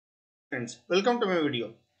Friends, welcome to my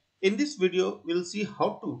video. In this video, we'll see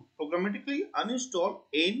how to programmatically uninstall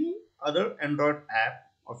any other Android app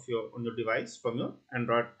of your on your device from your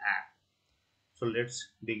Android app. So let's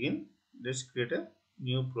begin. Let's create a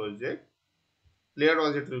new project. Layout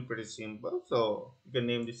was it will be pretty simple. So you can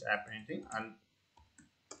name this app anything and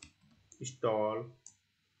install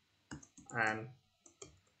and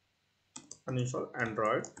uninstall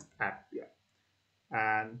Android app. Yeah,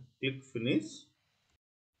 and click finish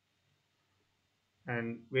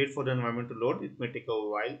and wait for the environment to load. It may take a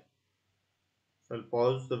while. So I'll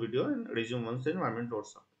pause the video and resume once the environment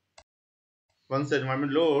loads up. Once the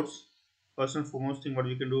environment loads, first and foremost thing what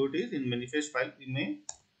we can do it is in manifest file we may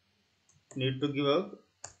need to give a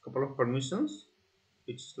couple of permissions,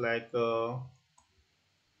 which is like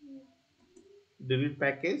delete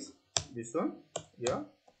package, this one, yeah,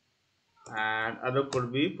 and other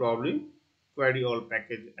could be probably query all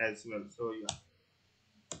package as well. So yeah,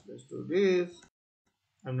 let's do this.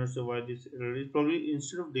 I'm not sure why this error is. Probably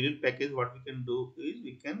instead of delete package, what we can do is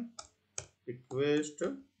we can request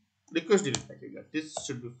delete package. Yeah, this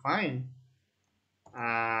should be fine.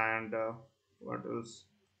 And what else?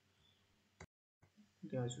 I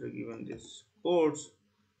think I should have given this codes,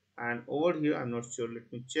 and over here I'm not sure,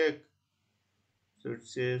 let me check. So it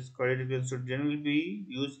says query should generally be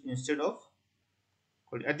used instead of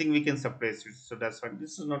query. I think we can suppress it, so that's fine.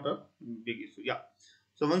 This is not a big issue. Yeah,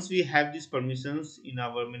 so once we have these permissions in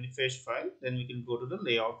our manifest file, then we can go to the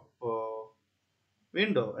layout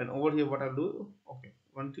window, and over here what I'll do, okay,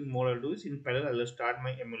 one thing more I'll do is in parallel I'll start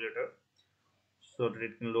my emulator so that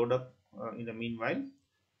it can load up in the meanwhile.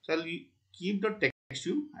 So I'll keep the text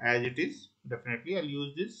view as it is. Definitely I'll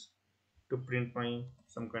use this to print my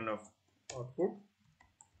some kind of output,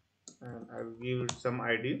 and I'll give it some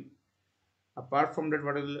ID. Apart from that,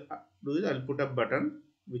 what I'll do is I'll put a button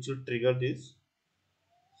which will trigger this.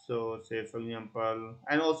 So say for example,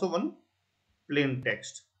 and also one plain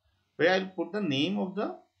text where I'll put the name of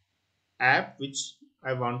the app which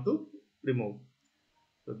I want to remove.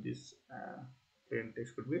 So this plain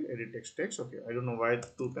text could be edit text. Okay, I don't know why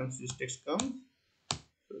two times this text comes.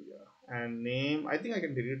 So yeah, and name, I think I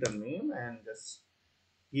can delete the name and just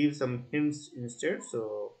give some hints instead.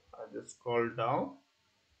 So I just scroll down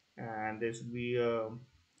and there should be a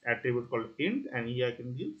attribute called hint, and here I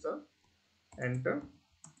can give some enter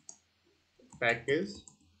package,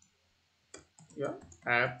 yeah,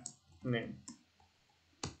 app name.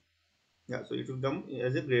 Yeah, so it will come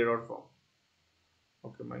as a gray dot form.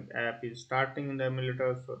 Okay, my app is starting in the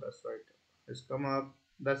emulator, so that's right, it's come up.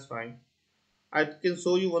 That's fine. I can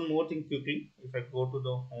show you one more thing quickly. If I go to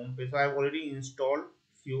the home page, so I've already installed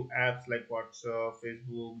few apps like WhatsApp,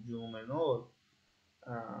 Facebook, Zoom, and all.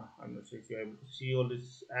 I'm not sure if you're able to see all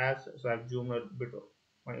these apps. So I've zoomed a bit of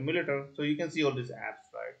my emulator, so you can see all these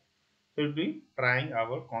apps, right? So we'll be trying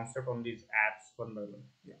our concept on these apps one by one.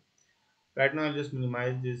 Yeah. Right now I'll just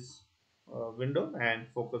minimize this window and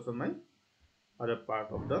focus on my other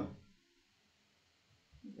part of the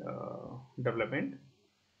development.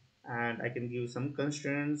 And I can give some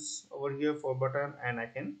constraints over here for button, and I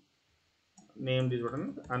can name this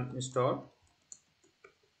button uninstall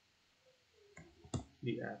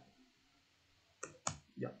the app.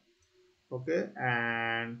 Yeah. Okay,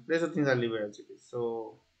 and rest of the things I'll leave it as it is.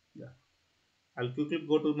 So yeah, I'll quickly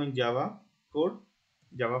go to my Java code,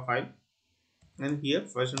 Java file, and here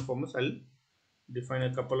first and foremost I'll define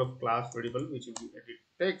a couple of class variable which will be edit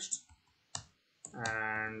text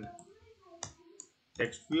and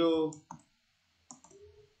text view,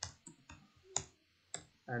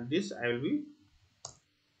 and this I will be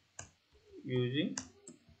using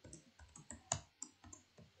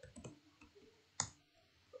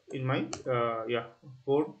in my yeah,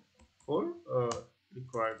 code for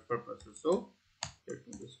required purposes. So let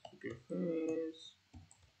me just quickly finish.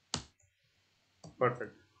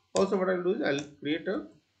 Perfect. Also what I'll do is I'll create a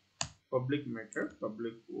public method,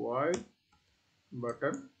 public void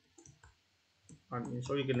button, and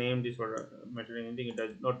so you can name this for method anything, it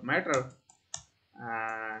does not matter.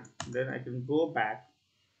 And then I can go back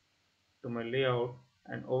to my layout,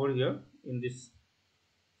 and over here in this,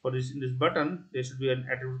 for this, in this button there should be an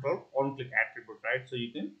attribute called on click attribute, right? So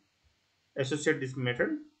you can associate this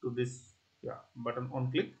method to this, yeah, button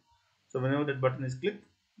on click. So whenever that button is clicked,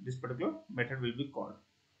 this particular method will be called.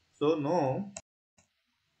 So no,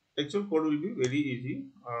 actual code will be very easy,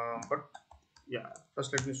 but yeah,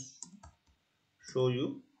 first let me show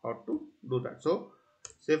you how to do that. So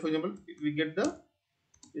say for example we get the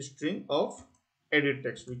string of edit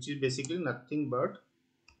text, which is basically nothing but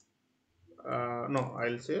no,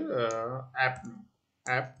 I'll say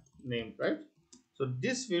app name, right? So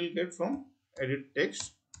this will get from edit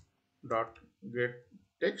text dot get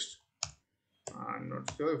text. I'm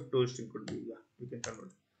not sure if toString could be, yeah, we can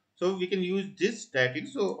convert. So we can use this directly.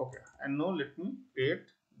 So okay, and now let me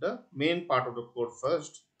create the main part of the code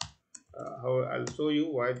first. How I'll show you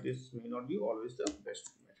why this may not be always the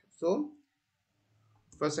best method. So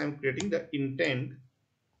first I'm creating the intent,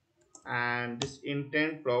 and this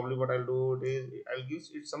intent, probably what I'll do is I'll give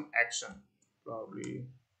it some action, probably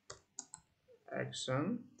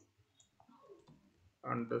action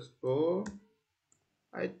underscore,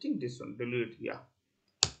 I think this one delete, yeah.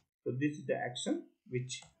 So this is the action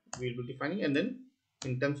which we'll be defining, and then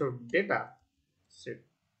in terms of data set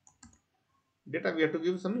data, we have to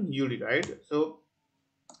give some UD, right? So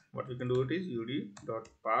what we can do it is UD dot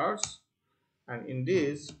parse, and in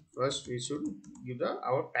this first we should give the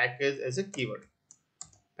our package as a keyword.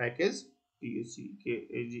 Package,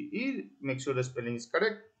 PACKAGE, make sure the spelling is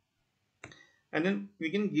correct, and then we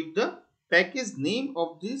can give the package name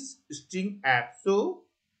of this string app. So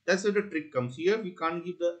that's where the trick comes. Here we can't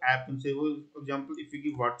give the app and say, well, for example, if we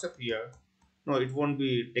give WhatsApp here, no, it won't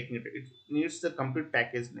be taking it. It needs the complete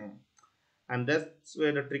package name, and that's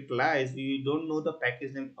where the trick lies. We don't know the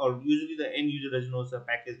package name, or usually the end user doesn't know the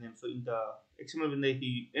package name. So in the XML, when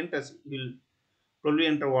he enters, he'll probably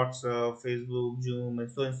enter WhatsApp, Facebook, Zoom, and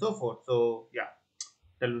so forth. So yeah,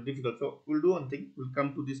 that will be difficult. So we'll do one thing. We'll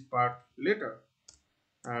come to this part later.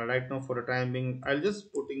 Right now, for the time being, I'll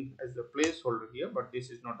just putting as a placeholder here, but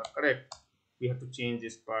this is not a correct. We have to change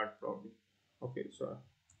this part probably. Okay, so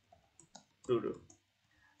to do,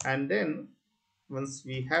 and then once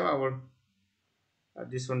we have our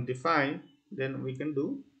this one defined, then we can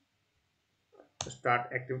do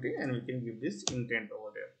start activity, and we can give this intent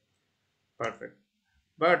over there. Perfect.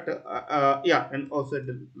 But yeah, and also at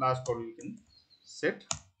the last part we can set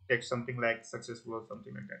text something like successful or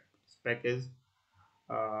something like that. Package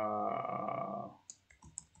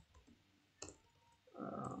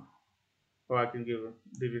or I can give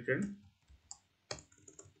deleted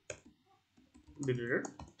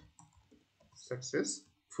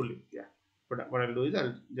successfully, yeah. But what I'll do is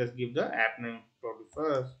I'll just give the app name probably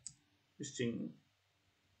first, string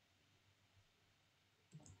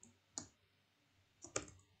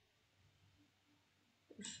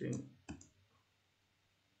string.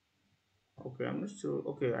 Okay, I'm not sure.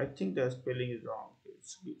 Okay, I think the spelling is wrong. It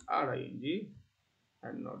should be RING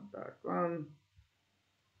and not that one.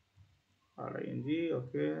 RING.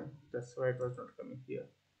 Okay, that's why it was not coming here.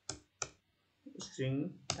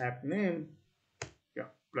 String app name, yeah,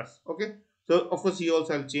 plus. Okay, so of course here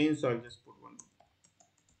also I'll change, so I'll just put one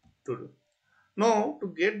to do. Now to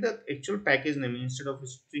get the actual package name instead of a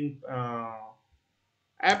string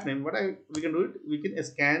app name, what we can do it, we can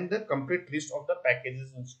scan the complete list of the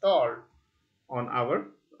packages installed on our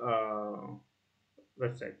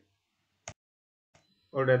website,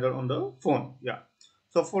 or rather on the phone, yeah.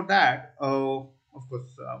 So for that, of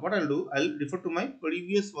course, what I'll do, I'll refer to my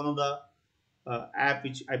previous one of the app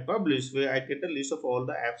which I published, where I get a list of all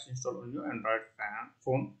the apps installed on your Android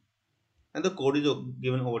phone, and the code is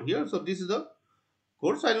given over here. So this is the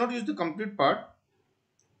code. So I'll not use the complete part,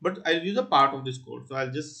 but I'll use a part of this code. So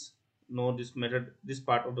I'll just know this method, this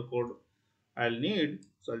part of the code I'll need.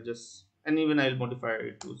 So I'll just, and even I'll modify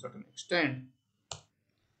it to a certain extent.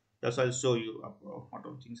 Thus I'll show you what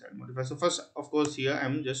all things I'll modify. So first, of course, here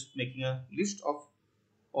I'm just making a list of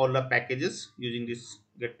all the packages using this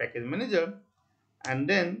get package manager, and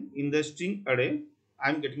then in the string array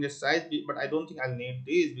I'm getting the size, but I don't think I'll need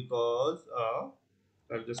this because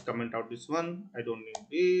I'll just comment out this one. I don't need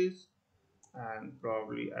this, and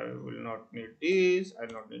probably I will not need this.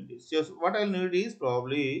 I'll not need this. So what I'll need is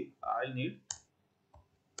probably I'll need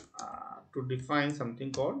to define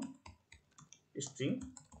something called string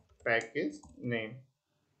package name.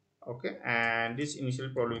 Okay, and this initial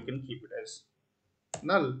probably we can keep it as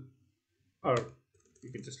null, or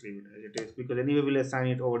you can just leave it as it is, because anyway we'll assign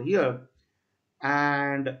it over here.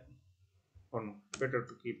 And oh no, better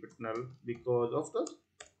to keep it null because of the,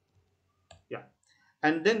 yeah.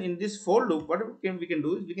 And then in this for loop, what we can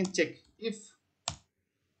do is we can check if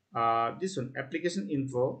this one application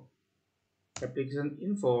info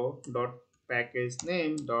dot package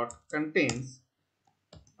name dot contains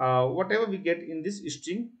whatever we get in this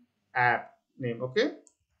string app name. Okay,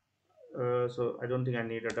 so I don't think I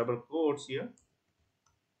need a double quotes here.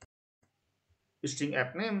 String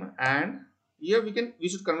app name, and here we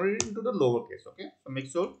should convert it into the lowercase. Okay, so make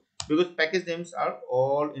sure, because package names are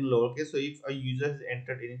all in lowercase, so if a user has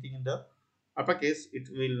entered anything in the uppercase, it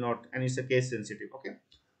will not, and it's a case sensitive. Okay,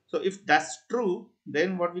 so if that's true,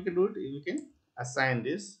 then what we can do it, we can assign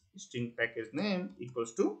this string package name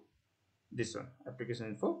equals to this one, application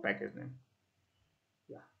info package name.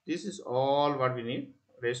 Yeah, This is all what we need.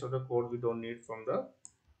 Rest of the code we don't need from the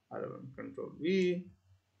other one. Control V,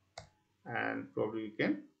 and probably we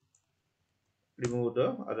can remove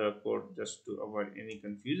the other code just to avoid any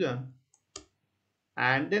confusion.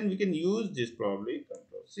 And then we can use this probably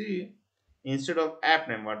Control C. Instead of app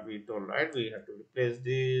name, what we told, right? We have to replace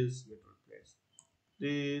this, we have to replace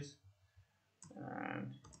this,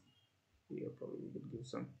 and here probably we can give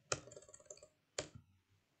some,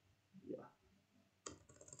 yeah.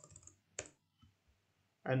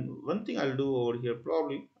 And one thing I'll do over here,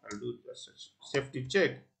 probably I'll do just a safety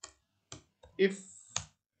check. If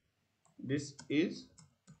this is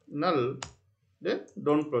null, then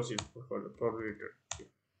don't proceed for the probably return.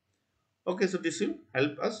 Okay, so this will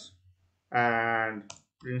help us. And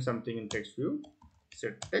print something in text view,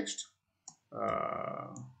 set text,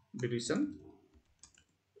 deletion,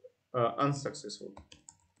 unsuccessful.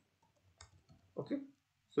 Okay,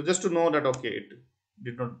 so just to know that okay, it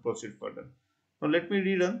did not proceed further. Now let me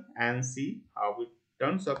rerun and see how it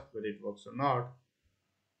turns up, whether it works or not.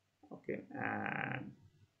 Okay, and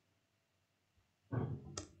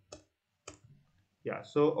yeah,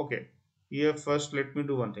 so okay, here first let me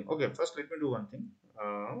do one thing. Okay, first let me do one thing.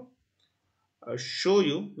 Show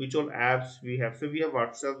you which all apps we have. So we have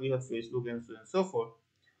WhatsApp, we have Facebook, and so on and so forth.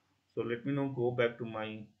 So let me now go back to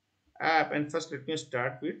my app, and first let me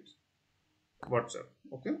start with WhatsApp.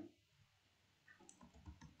 Okay,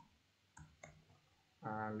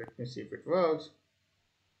 and let me see if it works.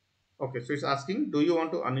 Okay, so it's asking, do you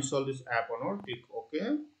want to uninstall this app or not? Click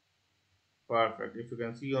OK. Perfect. If you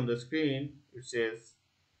can see on the screen, it says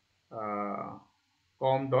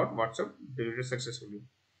com.whatsapp deleted successfully.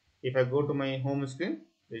 If I go to my home screen,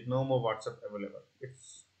 there is no more WhatsApp available.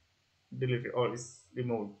 It's deleted or it's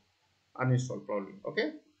removed, uninstalled probably.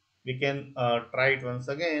 Okay, we can try it once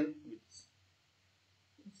again with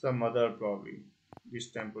some other probably.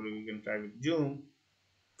 This time probably we can try with Zoom.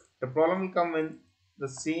 The problem will come when the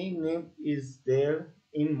same name is there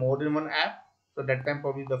in more than one app. So that time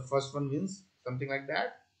probably the first one wins, something like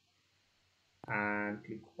that. And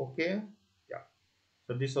click OK. Yeah.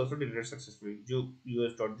 So this also deleted successfully.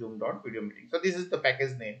 us.zoom.video meeting. So this is the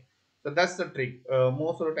package name. So that's the trick.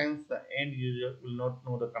 Most of the times the end user will not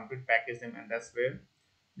know the complete package name, and that's where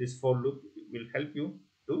this for loop will help you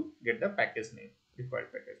to get the package name,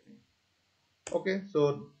 required package name. Okay,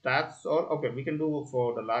 so that's all. Okay, we can do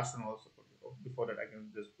for the last one also. Before that, I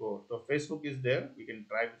can just go. So Facebook is there. We can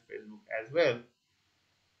try with Facebook as well.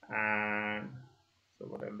 And so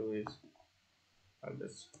what I'll do is I'll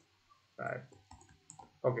just type.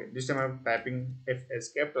 Okay, this time I'm typing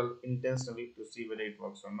FS capital intentionally to see whether it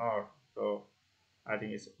works or not. So I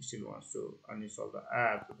think it still wants to uninstall the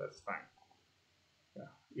app, so that's fine. Yeah,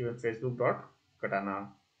 even Facebook.katana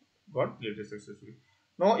got deleted successfully.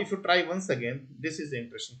 Now if you try once again, this is the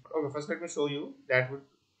interesting part. Okay, first let me show you that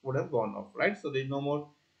would have gone off, right? So there's no more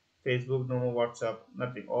Facebook, no more WhatsApp,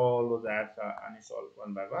 nothing. All those apps are uninstalled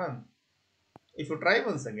one by one. If you try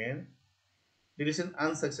once again, deletion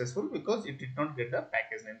unsuccessful because it did not get the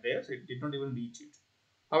package name there, so it did not even reach it.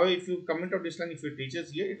 However, if you comment out this line, if it reaches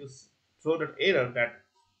here, it will throw that error that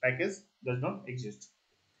package does not exist.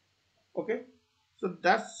 Okay, so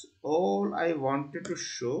that's all I wanted to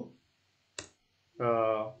show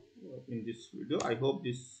uh, in this video. I hope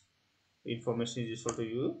this information is useful to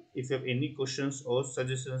you. If you have any questions or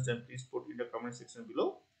suggestions, then please put in the comment section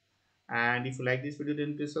below. And if you like this video,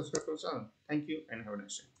 then please subscribe to our channel. Thank you and have a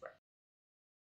nice day. Bye.